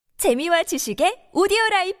재미와 지식의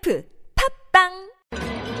오디오라이프 팝빵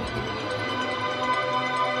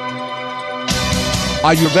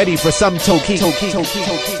Are you ready for some Tokic?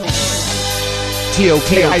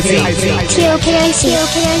 T-O-K-I-C.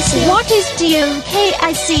 What is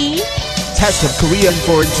TOKIC? Test of Korean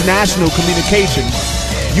for international communication.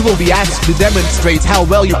 You will be asked to demonstrate how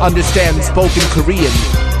well you understand spoken Korean.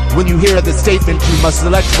 When you hear the statement, you must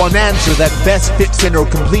select one answer that best fits in or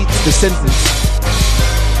completes the sentence.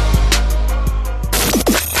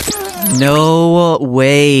 No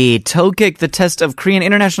way. Tokic, the test of Korean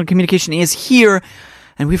international communication, is here.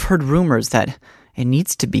 And we've heard rumors that it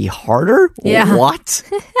needs to be harder? Yeah. What?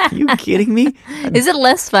 Are you kidding me? Is it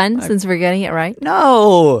less fun since we're getting it right?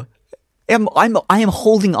 No. I am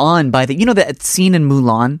holding on by the, you know that scene in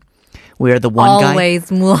Mulan where the one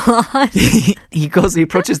Always Mulan. he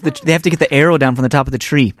approaches they have to get the arrow down from the top of the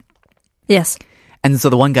tree. Yes. And so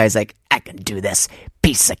the one guy's like, I can do this,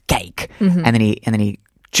 piece of cake. And then he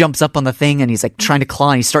jumps up on the thing and he's like trying to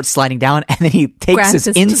claw and he starts sliding down and then he takes Grabs his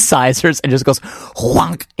his incisors and just goes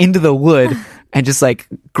whonk into the wood and just like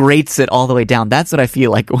grates it all the way down. That's what I feel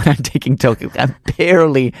like when I'm taking Tokic. I'm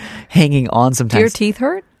barely hanging on sometimes. Do your teeth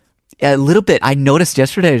hurt? A little bit. I noticed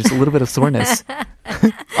yesterday just a little bit of soreness.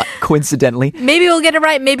 Coincidentally. Maybe we'll get it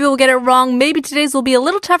right. Maybe we'll get it wrong. Maybe today's will be a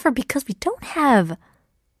little tougher because we don't have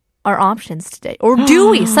our options today. Or do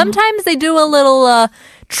we? Sometimes they do a little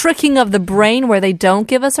tricking of the brain where they don't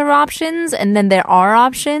give us our options and then there are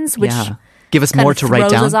options, which give us kind more of to write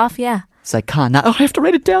throws down. us off. Yeah. It's like, now I have to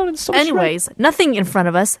write it down. I'm so Anyways, nothing in front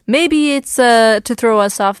of us. Maybe it's to throw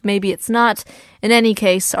us off. Maybe it's not. In any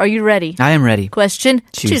case, are you ready? I am ready. Question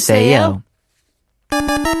주세요.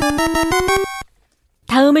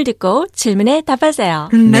 다음을 듣고 질문에 답하세요.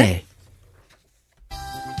 네.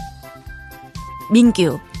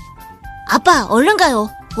 민규, 아빠, 얼른 가요.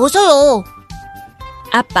 어서요.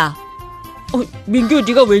 아빠. 민규,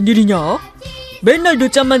 네가 웬일이냐? 맨날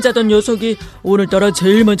늦잠만 자던 녀석이 오늘따라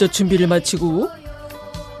제일 먼저 준비를 마치고.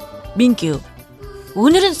 민규,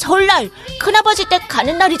 오늘은 설날, 큰아버지 댁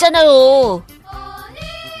가는 날이잖아요.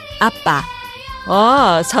 아빠.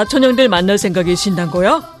 사촌형들 만날 생각이신단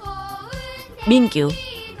거야? 민규,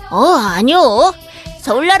 아니요.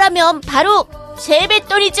 설날하면 바로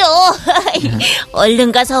세뱃돈이죠.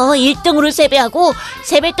 얼른 가서 1등으로 세배하고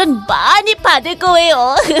세뱃돈 많이 받을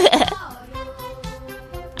거예요.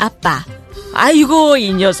 아빠. 아이고,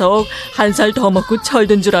 이 녀석 한 살 더 먹고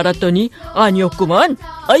철든 줄 알았더니 아니었구만.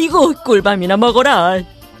 아이고, 꿀밤이나 먹어라.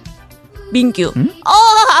 민규.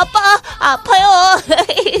 아빠, 아파요.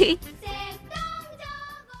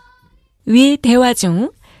 위 대화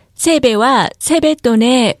중 세배와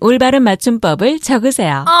세뱃돈의 올바른 맞춤법을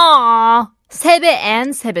적으세요. 세배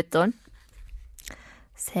and 세뱃돈.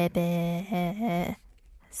 세배.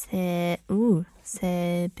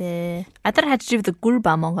 I thought it had to do with the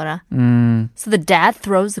꿀밤 먹어라. So the dad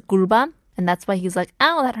throws the 꿀밤, and that's why he's like,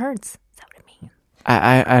 ow, that hurts. Is that what it means?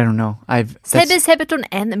 I don't know. 세배, 세뱃돈,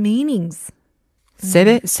 and the meanings.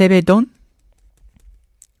 세배돈?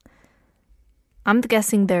 I'm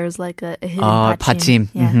guessing there's like a hidden 받침. 받침.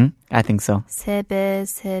 Yeah. I think so. 세배,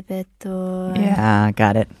 세뱃돈. Yeah,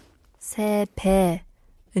 got it. 세배,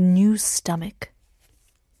 a new stomach.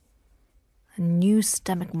 A new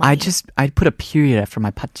stomach money. I'd put a period after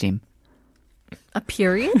my 받침. A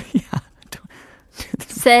period? Yeah.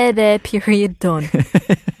 세배, period, 돈.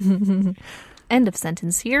 End of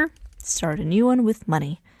sentence here. Start a new one with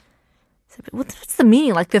money. What's the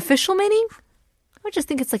meaning? Like the official meaning? I just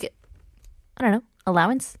think it's like, I don't know,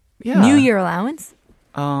 allowance? Yeah. New Year allowance?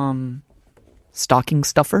 Stocking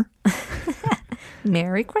stuffer?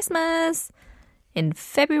 Merry Christmas! In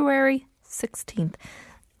February 16th.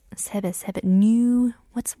 세배, new,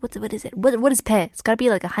 what is it? What is 배? It's gotta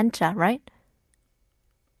be like a 한자, right?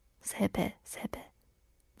 세배.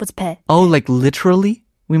 What's 배? Oh, like literally?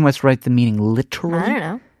 We must write the meaning literally?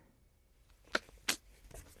 I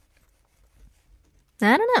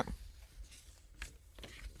don't know.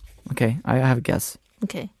 Okay, I have a guess.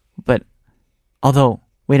 Okay. But, although,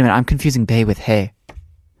 wait a minute, I'm confusing 배 with 해.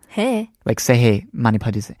 해? Like 새해 많이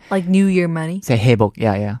받으세요. Like New Year money? 새해 복,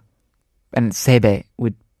 yeah. And 세배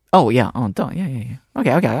would, yeah.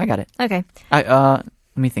 Okay, I got it. Okay. Let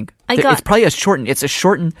me think. It's probably it's a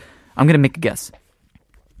shortened, I'm going to make a guess.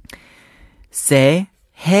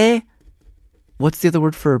 새해, what's the other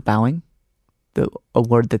word for bowing? A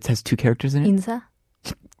word that has two characters in it? 인사?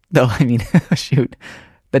 No, I mean, shoot.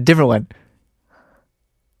 The different one.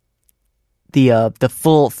 The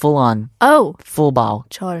full on. Oh. Full bow.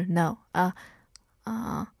 절, no.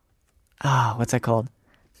 What's that called?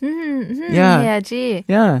 해야지.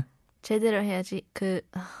 Yeah. 제대로 해야지.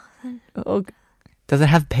 Does it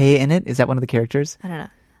have pay in it? Is that one of the characters? I don't know.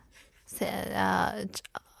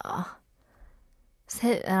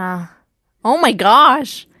 Oh my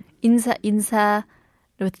gosh. 인사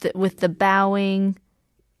with the bowing.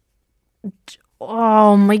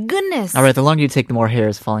 Oh my goodness. All right, the longer you take, the more hair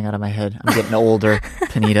is falling out of my head. I'm getting older,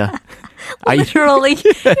 Panita. Are you- Literally,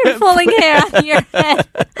 you're pulling hair out of your head.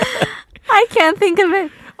 I can't think of it.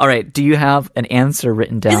 All right, do you have an answer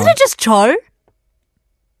written down? Isn't it just 절?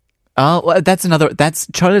 Oh, well, that's another. That's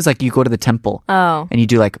Charlie is like you go to the temple. Oh. And you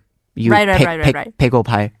do like you Right.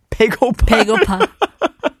 Pegopai. 배고파.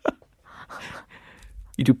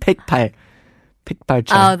 You do pikpai. Pikpai.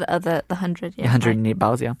 Oh, the 100. Yeah. 108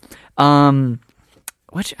 bows. Yeah.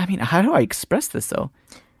 Which I mean, how do I express this though?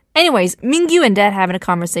 Anyways, Mingyu and Dad having a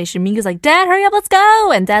conversation. Mingyu's like, Dad, hurry up, let's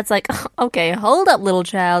go. And Dad's like, okay, hold up, little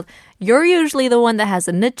child. You're usually the one that has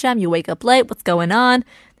a 늦잠. You wake up late. What's going on?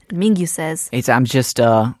 And Mingyu says, I'm just.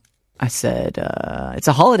 I said it's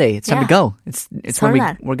a holiday. It's time to go. It's when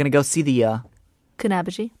we're gonna go see the.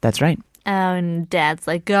 큰아버지. That's right. And Dad's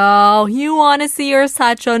like, oh, you want to see your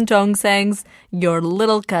사촌 동생s, your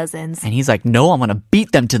little cousins. And he's like, no, I'm gonna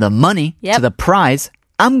beat them to the money, to the prize.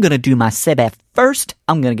 I'm gonna do my sebe first.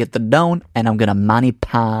 I'm gonna get the don, and I'm gonna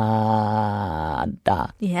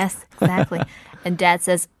manipada. Yes, exactly. And Dad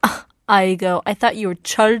says, I thought you were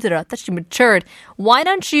철들어. I thought you matured. Why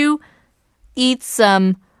don't you eat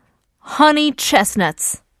some honey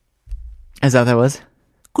chestnuts? Is that what that was?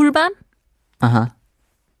 꿀밤? Uh-huh.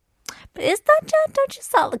 But don't you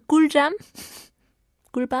sound like 꿀잠?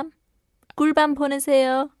 꿀밤? 꿀밤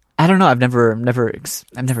보내세요. I don't know. I've never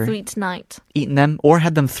Sweet night. eaten them or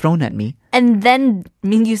had them thrown at me. And then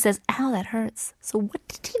Mingyu says, ow, that hurts. So what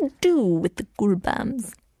did he do with the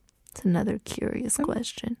꿀bams? It's another curious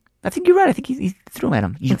question. I think you're right. I think he threw them at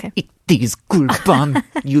him. You Okay. eat these gulbam,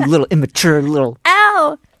 you little immature little...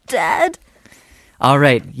 Ow, Dad. All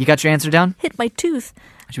right. You got your answer down? Hit my tooth.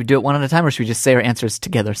 Should we do it one at a time or should we just say our answers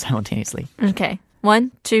together simultaneously? Okay.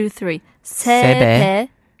 1, 2, 3. 세배.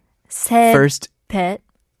 세배. First. Pet.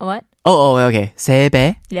 What? Oh, okay.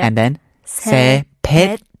 세배. Yeah. And then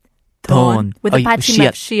세뱃돈. 세뱃돈. With a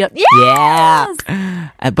받침ap. 시옷. Yes! Yeah.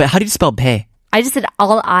 But how do you spell 배? I just said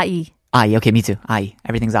all I. Ai. Okay, me too. Ai.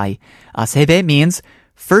 Everything's ai. 세배 means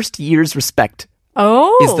first year's respect.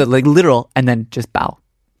 Oh. Is the literal and then just bow.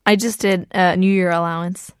 I just did New Year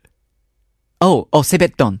allowance. Oh,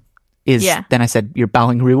 세뱃돈 is, then I said your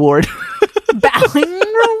bowing reward. Bowing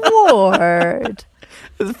reward.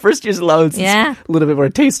 The first year's allowance is a little bit more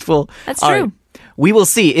tasteful. That's All true. right. We will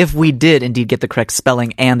see if we did indeed get the correct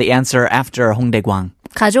spelling and the answer after 홍대광.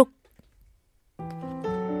 가족.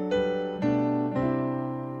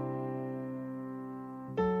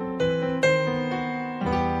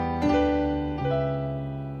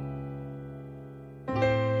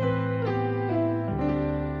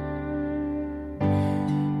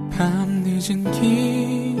 밤늦은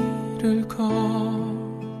길을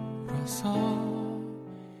걸어서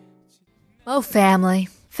Oh, family.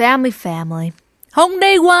 Family.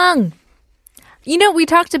 홍대광. You know, we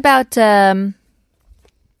talked about the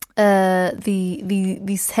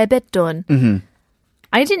세뱃돈. Mm-hmm.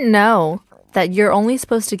 I didn't know that you're only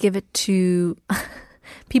supposed to give it to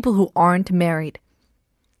people who aren't married.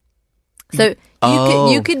 So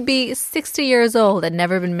you could be 60 years old and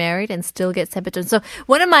never been married and still get 세뱃돈. So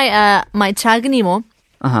one of my my 작은 이모,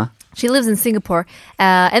 she lives in Singapore,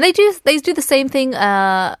 and they do the same thing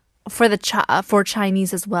for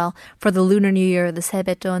Chinese as well, for the Lunar New Year, the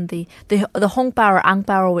세뱃돈, the hongbao or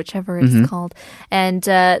angbao or whichever it's called. And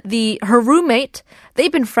her roommate,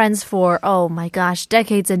 they've been friends for, oh my gosh,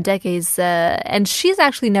 decades and decades, and she's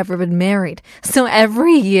actually never been married. So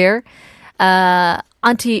every year, one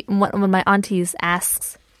of my aunties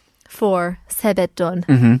asks for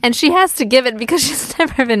세뱃돈, and she has to give it because she's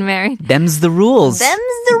never been married. Them's the rules.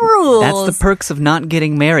 Them's the rules. That's the perks of not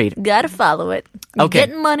getting married. Gotta follow it. You Okay.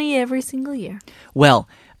 get money every single year. Well,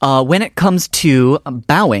 when it comes to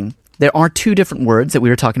bowing, there are two different words that we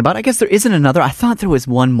were talking about. I guess there isn't another. I thought there was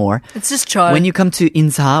one more. It's just 절. When you come to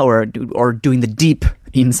인사 or doing the deep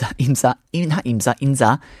인사,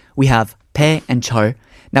 we have 배 and 절.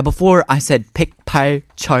 Now before I said pikpal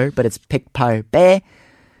절, but it's pikpal 배.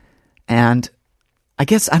 And I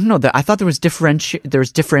guess, I don't know, I thought there was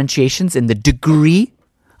differentiations in the degree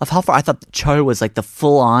of how far. I thought 절 was like the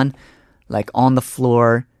full on, like on the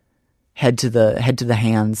floor, head to the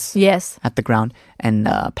hands. Yes. At the ground. And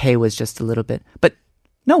배 was just a little bit. But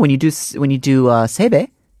no, when you do 세배,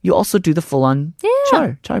 you also do the full on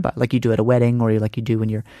절, like you do at a wedding or like you do when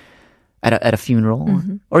you're at a funeral,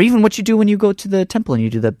 or even what you do when you go to the temple and you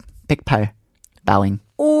do the pikpal bowing.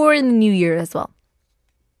 Or in the New Year as well.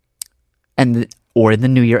 And or in the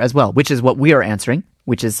new year as well, which is what we are answering,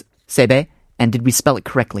 which is 세배. And did we spell it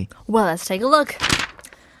correctly? Well, let's take a look.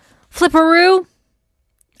 Flipperoo.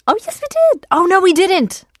 Oh, yes, we did. Oh, no, we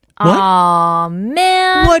didn't. What? Oh,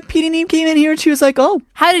 man. What? PD came in here and she was like, oh.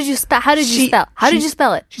 How did you spell? How did you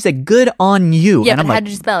spell it? She said, good on you. Yeah, and but I'm how like,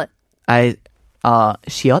 did you spell it?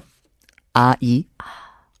 시옷, 아이,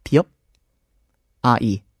 비읍,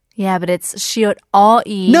 아이. Yeah, but it's shiot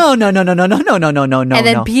a-i. No. And then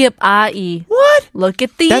biip a-i. What? Look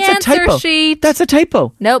at the That's answer a typo. sheet. That's a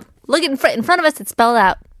typo. Nope. Look in front of us. It's spelled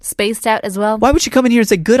out. Spaced out as well. Why would she come in here and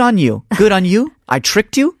say, good on you? Good on you? I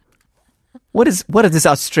tricked you? What is this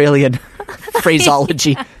Australian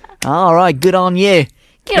phraseology? All right, good on you.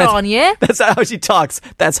 Get on, yeah? That's how she talks.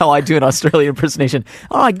 That's how I do an Australian impersonation.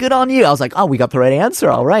 All right, good on you. I was like, oh, we got the right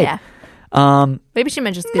answer. All right. Yeah. Maybe she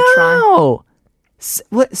meant just good try. No.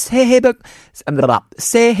 새해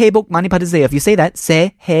복 많이 받으세요. If you say that,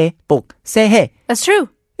 새해 복. 새해. That's true.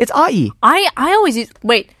 It's 아이. I always use...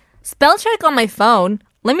 Wait. Spell check on my phone.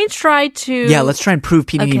 Let me try to... Yeah, let's try and prove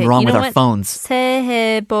PD wrong with our phones.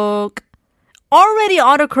 새해 복... Already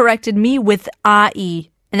auto-corrected me with ai.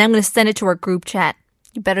 And I'm going to send it to our group chat.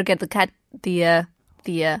 You better get the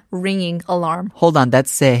ringing alarm. Hold on,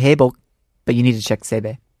 that's 새해 복. But you need to check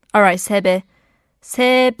세배. All right, 세배.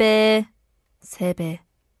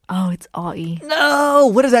 Oh, it's ai. No,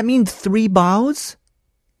 what does that mean? 3 bows?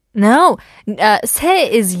 No, 새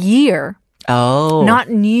is year, Oh. not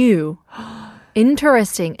new.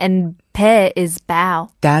 Interesting. And 배 is bow.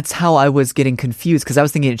 That's how I was getting confused because I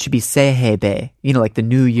was thinking it should be 새해배, you know, like the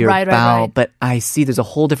new year Right, bow. right. But I see there's a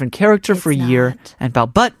whole different character for It's year not. and bow.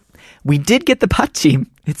 But we did get the 받침.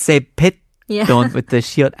 It's 세뱃돈 Yeah. with the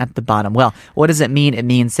시옷 at the bottom. Well, what does it mean? It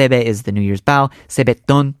means 세배 is the New Year's bow.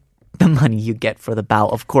 세뱃돈, the money you get for the bow,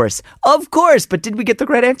 of course. Of course! But did we get the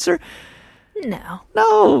right answer? No.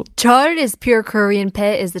 No. 절 is pure Korean.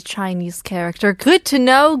 배 is the Chinese character. Good to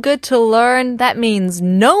know, good to learn. That means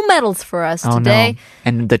no medals for us Oh, today. no.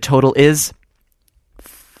 And the total is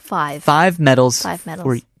 5. 5 medals. 5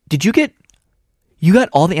 medals. You got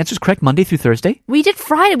all the answers correct Monday through Thursday? We did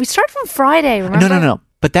Friday. We started from Friday, remember? No.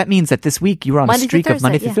 But that means that this week you were on Monday a streak through of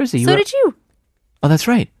Monday Thursday, through Thursday. So did you. Oh, that's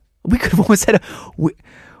right. We could have almost had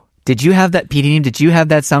did you have that, PD? Did you have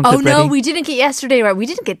that sound clip Oh, no, ready? we didn't get yesterday right. We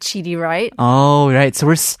didn't get Chidi right. Oh, right. So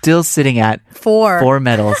we're still sitting at 4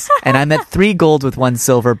 medals. And I'm at 3 gold with 1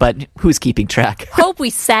 silver, but who's keeping track? Hope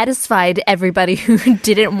we satisfied everybody who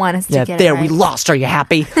didn't want us to get it there, right. we lost. Are you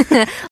happy?